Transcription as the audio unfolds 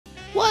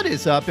What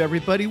is up,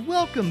 everybody?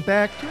 Welcome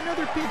back to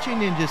another Pitching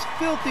Ninja's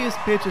filthiest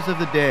pitches of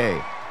the day.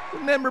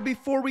 Remember,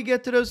 before we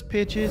get to those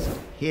pitches,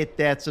 hit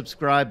that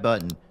subscribe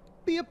button.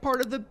 Be a part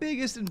of the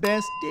biggest and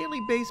best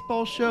daily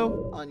baseball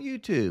show on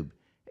YouTube.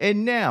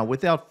 And now,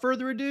 without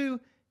further ado,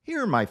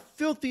 here are my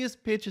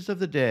filthiest pitches of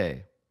the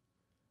day.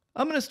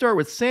 I'm going to start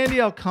with Sandy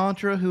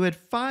Alcantara, who had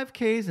 5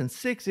 Ks in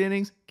 6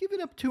 innings,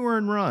 giving up 2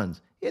 earned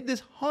runs. He had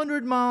this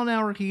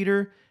 100-mile-an-hour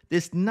heater,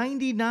 this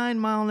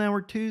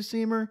 99-mile-an-hour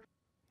two-seamer,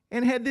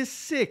 and had this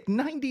sick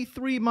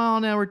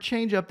 93-mile-an-hour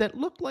changeup that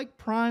looked like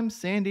prime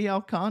Sandy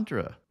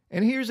Alcantara.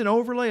 And here's an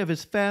overlay of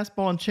his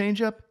fastball and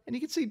changeup, and you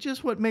can see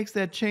just what makes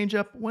that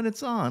changeup, when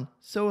it's on,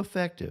 so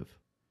effective.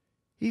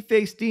 He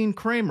faced Dean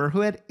Kremer, who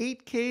had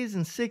 8 Ks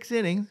in 6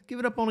 innings,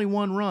 giving up only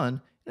 1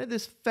 run, and had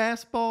this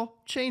fastball,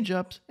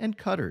 changeups, and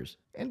cutters,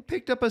 and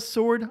picked up a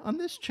sword on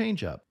this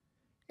changeup.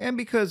 And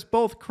because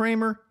both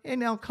Kremer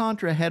and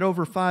Alcantara had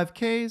over 5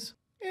 Ks,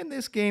 and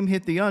this game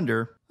hit the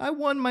under, I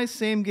won my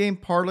same game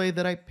parlay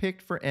that I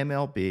picked for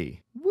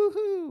MLB.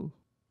 Woohoo!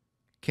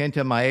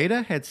 Kenta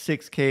Maeda had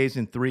 6 Ks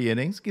in 3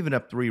 innings, giving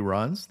up 3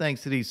 runs,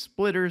 thanks to these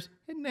splitters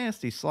and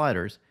nasty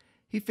sliders.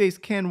 He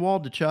faced Ken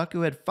Waldichuk,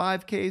 who had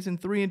 5 Ks in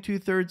 3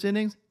 2/3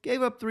 innings,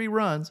 gave up 3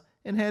 runs,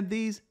 and had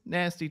these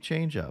nasty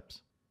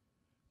changeups.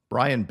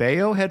 Brian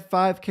Bayo had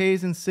 5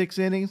 Ks in 6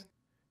 innings,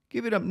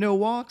 giving up no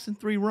walks and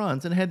 3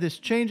 runs, and had this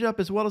changeup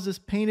as well as this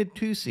painted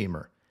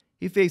two-seamer.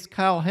 He faced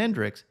Kyle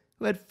Hendricks,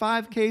 who had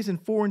 5 Ks in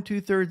 4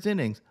 2/3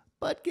 innings,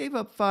 but gave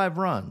up 5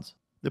 runs.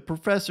 The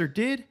professor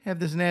did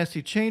have this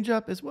nasty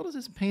changeup as well as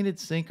his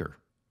painted sinker.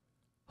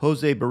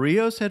 Jose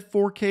Barrios had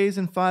 4 Ks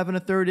in 5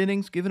 1/3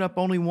 innings, giving up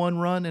only 1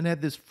 run, and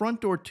had this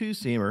front door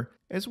two-seamer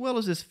as well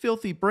as his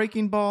filthy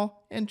breaking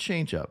ball and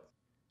changeup.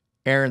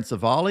 Aaron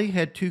Savali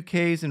had 2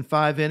 Ks in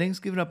 5 innings,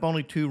 giving up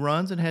only 2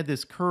 runs, and had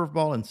this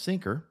curveball and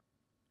sinker.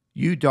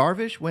 Yu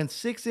Darvish went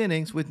 6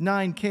 innings with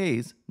 9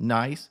 Ks,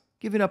 nice,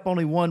 giving up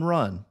only 1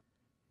 run.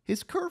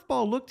 His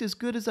curveball looked as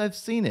good as I've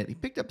seen it. He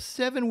picked up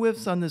 7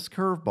 whiffs on this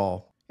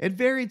curveball at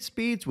varied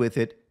speeds with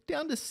it,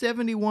 down to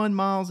 71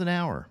 miles an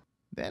hour.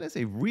 That is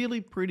a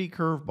really pretty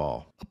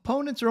curveball.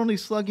 Opponents are only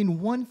slugging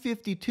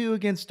 .152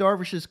 against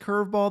Darvish's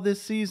curveball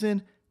this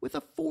season with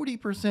a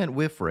 40%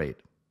 whiff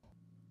rate.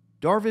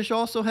 Darvish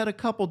also had a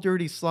couple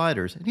dirty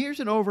sliders, and here's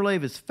an overlay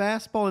of his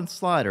fastball and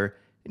slider,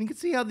 and you can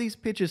see how these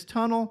pitches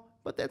tunnel,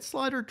 but that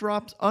slider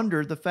drops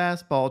under the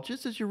fastball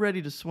just as you're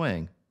ready to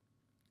swing.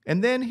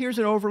 And then here's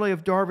an overlay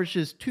of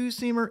Darvish's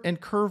two-seamer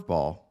and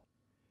curveball.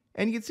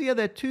 And you can see how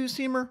that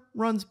two-seamer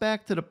runs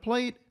back to the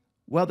plate,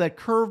 while that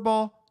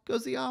curveball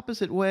goes the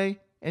opposite way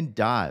and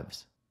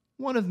dives.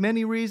 One of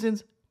many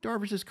reasons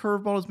Darvish's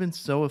curveball has been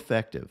so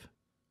effective.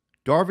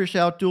 Darvish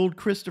outdueled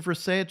Christopher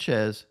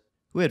Sanchez,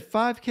 who had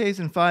 5 Ks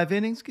in 5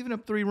 innings, giving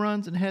up 3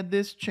 runs, and had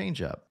this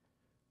changeup.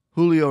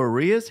 Julio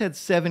Urias had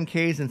 7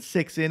 Ks in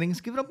 6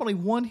 innings, giving up only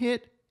 1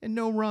 hit and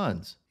no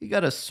runs. He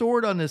got a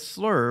sword on his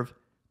slurve,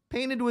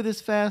 painted with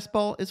his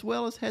fastball, as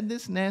well as had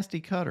this nasty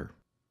cutter.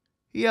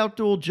 He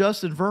outdueled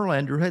Justin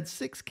Verlander, who had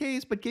 6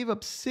 Ks but gave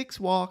up 6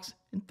 walks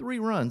and 3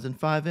 runs in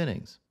 5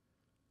 innings.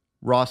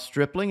 Ross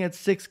Stripling had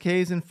 6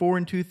 Ks in 4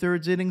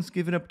 2/3 innings,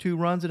 giving up 2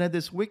 runs, and had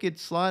this wicked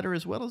slider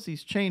as well as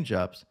these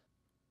changeups.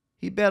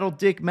 He battled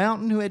Dick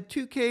Mountain, who had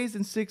 2 Ks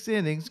in 6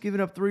 innings, giving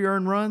up 3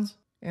 earned runs,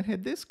 and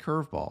had this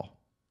curveball.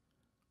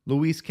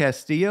 Luis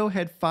Castillo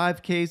had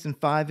 5 Ks in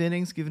 5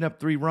 innings, giving up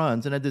 3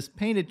 runs, and had this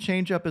painted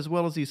changeup as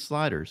well as these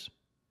sliders.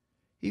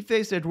 He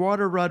faced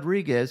Eduardo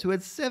Rodriguez, who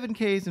had 7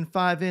 Ks in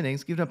 5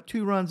 innings, giving up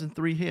 2 runs and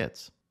 3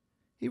 hits.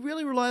 He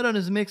really relied on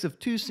his mix of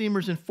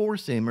two-seamers and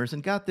four-seamers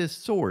and got this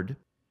sword,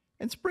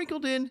 and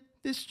sprinkled in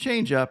this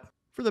changeup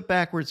for the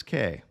backwards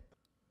K.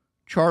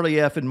 Charlie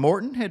F. and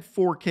Morton had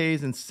 4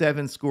 Ks in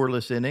 7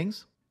 scoreless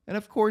innings, and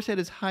of course had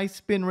his high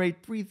spin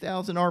rate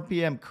 3,000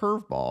 RPM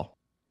curveball.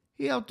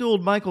 He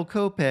outdueled Michael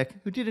Kopech,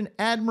 who did an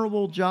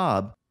admirable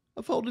job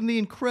of holding the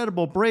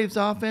incredible Braves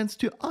offense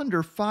to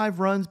under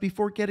 5 runs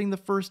before getting the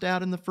first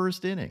out in the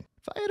first inning.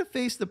 If I had to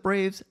face the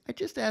Braves, I'd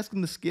just ask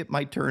them to skip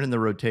my turn in the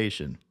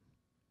rotation.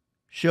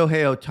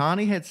 Shohei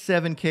Ohtani had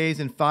 7 Ks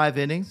in 5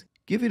 innings,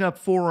 giving up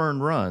 4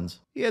 earned runs.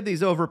 He had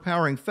these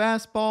overpowering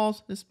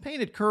fastballs, this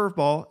painted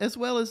curveball, as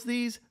well as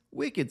these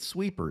wicked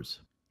sweepers.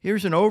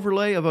 Here's an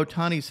overlay of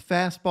Ohtani's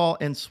fastball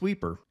and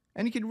sweeper,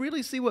 and you can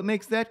really see what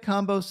makes that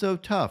combo so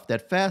tough.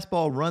 That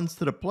fastball runs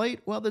to the plate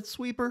while that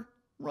sweeper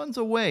runs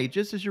away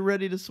just as you're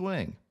ready to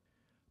swing.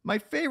 My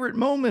favorite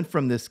moment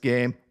from this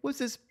game was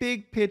this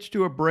big pitch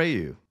to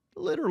Abreu.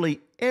 Literally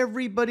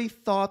everybody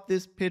thought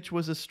this pitch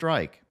was a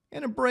strike,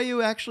 and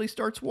Abreu actually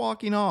starts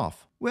walking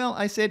off. Well,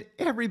 I said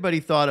everybody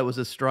thought it was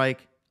a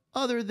strike,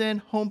 other than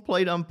home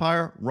plate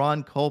umpire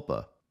Ron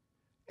Kulpa.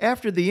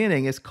 After the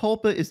inning, as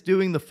Kulpa is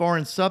doing the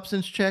foreign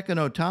substance check on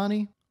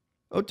Ohtani,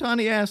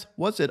 Ohtani asks,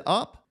 "Was it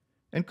up?"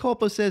 And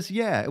Kulpa says,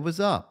 "Yeah, it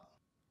was up."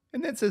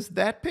 And then says,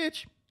 "That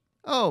pitch?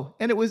 Oh,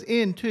 and it was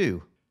in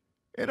too."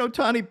 And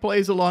Ohtani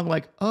plays along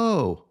like,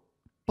 "Oh,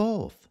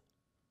 both."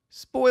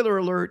 Spoiler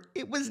alert,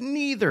 it was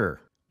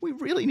neither. We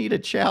really need a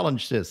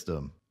challenge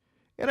system.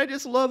 And I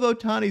just love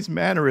Ohtani's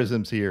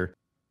mannerisms here.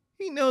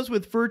 He knows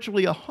with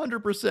virtually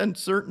 100%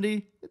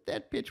 certainty that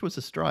that pitch was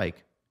a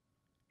strike.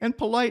 And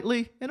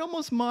politely and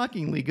almost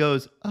mockingly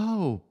goes,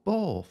 "Oh,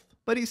 both."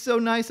 But he's so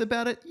nice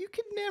about it, you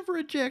could never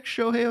eject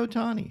Shohei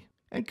Ohtani.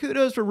 And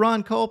kudos for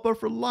Ron Kulpa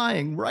for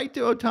lying right to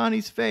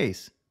Ohtani's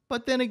face.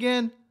 But then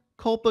again,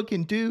 Kulpa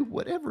can do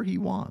whatever he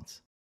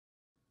wants.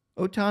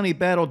 Ohtani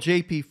battled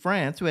J.P.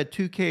 France, who had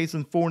 2 Ks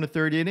in 4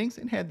 1/3 innings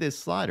and had this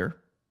slider.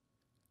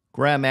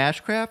 Graham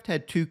Ashcraft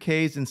had 2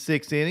 Ks in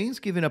 6 innings,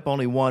 giving up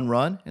only 1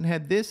 run, and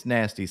had this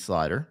nasty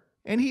slider.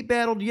 And he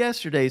battled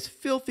yesterday's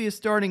filthiest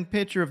starting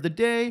pitcher of the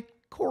day,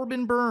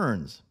 Corbin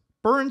Burnes.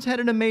 Burnes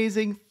had an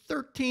amazing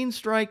 13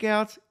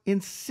 strikeouts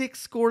in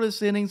 6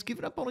 scoreless innings,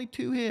 giving up only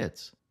 2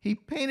 hits. He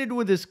painted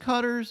with his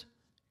cutters,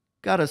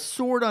 got a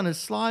sword on his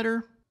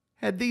slider,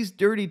 had these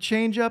dirty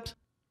changeups,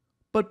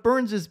 but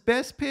Burnes'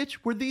 best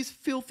pitch were these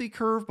filthy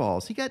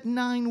curveballs. He got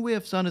 9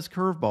 whiffs on his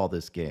curveball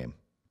this game.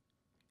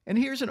 And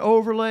here's an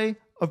overlay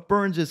of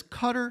Burnes'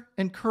 cutter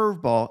and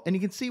curveball, and you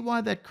can see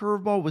why that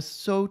curveball was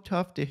so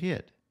tough to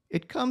hit.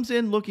 It comes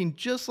in looking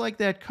just like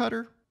that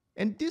cutter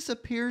and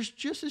disappears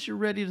just as you're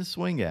ready to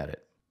swing at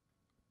it.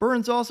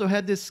 Burnes also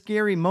had this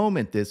scary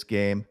moment this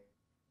game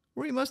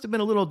where he must have been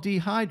a little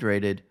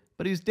dehydrated,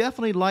 but he was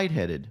definitely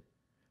lightheaded.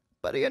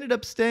 But he ended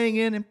up staying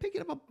in and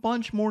picking up a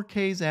bunch more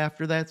Ks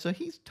after that, so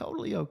he's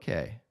totally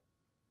okay.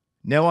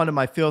 Now on to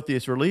my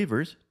filthiest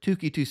relievers.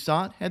 Touki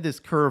Toussaint had this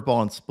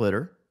curveball and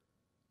splitter.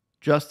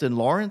 Justin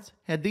Lawrence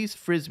had these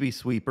frisbee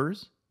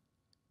sweepers.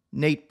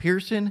 Nate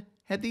Pearson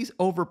had these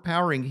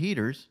overpowering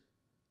heaters.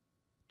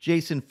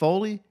 Jason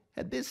Foley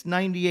had this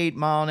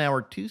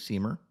 98-mile-an-hour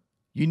two-seamer.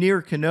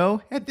 Yunier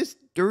Cano had this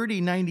dirty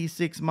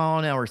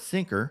 96-mile-an-hour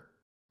sinker.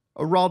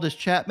 Aroldis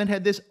Chapman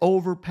had this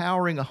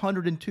overpowering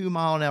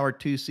 102-mile-an-hour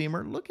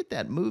two-seamer. Look at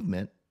that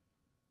movement.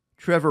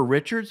 Trevor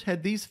Richards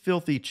had these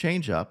filthy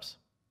changeups.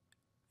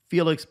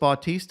 Felix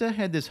Bautista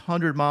had this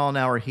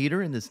 100-mile-an-hour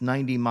heater and this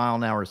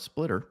 90-mile-an-hour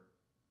splitter.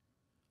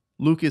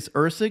 Lucas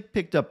Erceg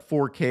picked up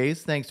 4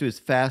 Ks thanks to his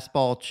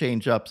fastball,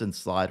 changeups, and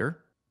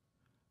slider.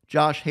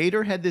 Josh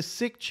Hader had this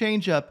sick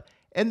changeup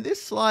and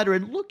this slider,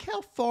 and look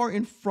how far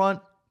in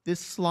front this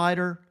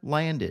slider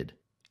landed.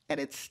 And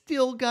it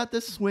still got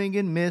the swing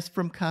and miss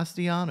from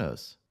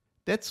Castellanos.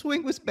 That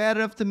swing was bad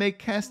enough to make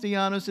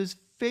Castellanos'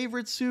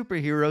 favorite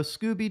superhero,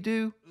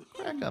 Scooby-Doo,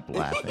 crack up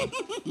laughing.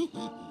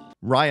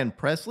 Ryan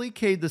Presley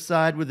K'd the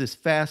side with his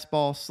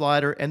fastball,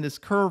 slider, and this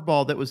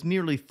curveball that was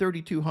nearly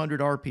 3,200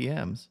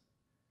 RPMs.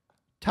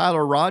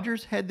 Tyler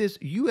Rogers had this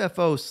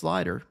UFO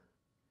slider.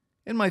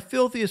 And my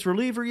filthiest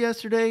reliever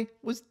yesterday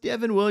was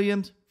Devin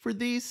Williams for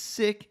these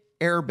sick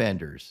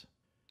airbenders.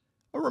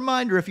 A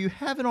reminder, if you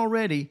haven't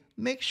already,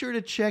 make sure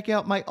to check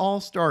out my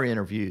All-Star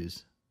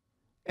interviews.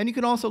 And you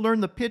can also learn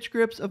the pitch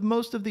grips of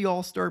most of the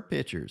All-Star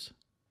pitchers.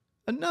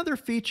 Another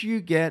feature you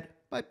get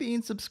by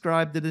being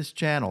subscribed to this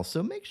channel,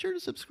 so make sure to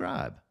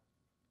subscribe.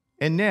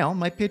 And now,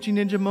 my Pitching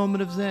Ninja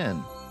moment of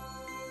Zen.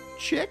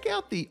 Check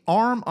out the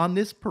arm on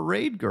this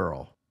parade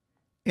girl.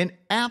 An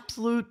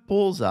absolute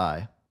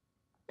bullseye.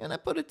 And I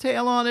put a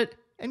tail on it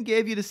and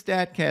gave you the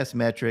StatCast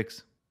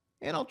metrics.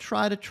 And I'll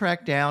try to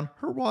track down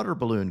her water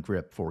balloon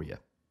grip for you.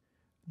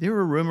 There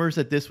were rumors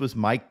that this was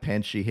Mike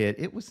Pence she hit.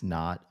 It was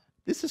not.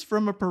 This is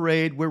from a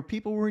parade where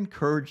people were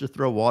encouraged to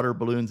throw water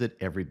balloons at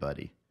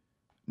everybody.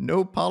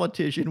 No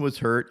politician was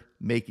hurt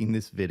making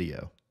this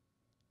video.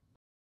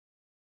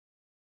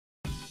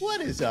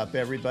 What is up,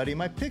 everybody?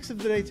 My picks of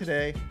the day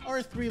today are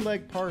a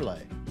 3-leg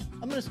parlay.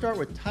 I'm going to start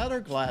with Tyler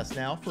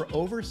Glasnow for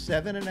over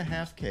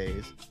 7.5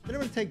 Ks. Then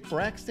I'm going to take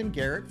Braxton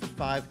Garrett for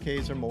 5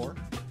 Ks or more.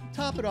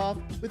 Top it off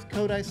with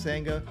Kodai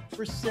Senga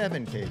for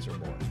 7 Ks or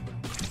more.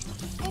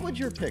 What would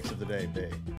your picks of the day be?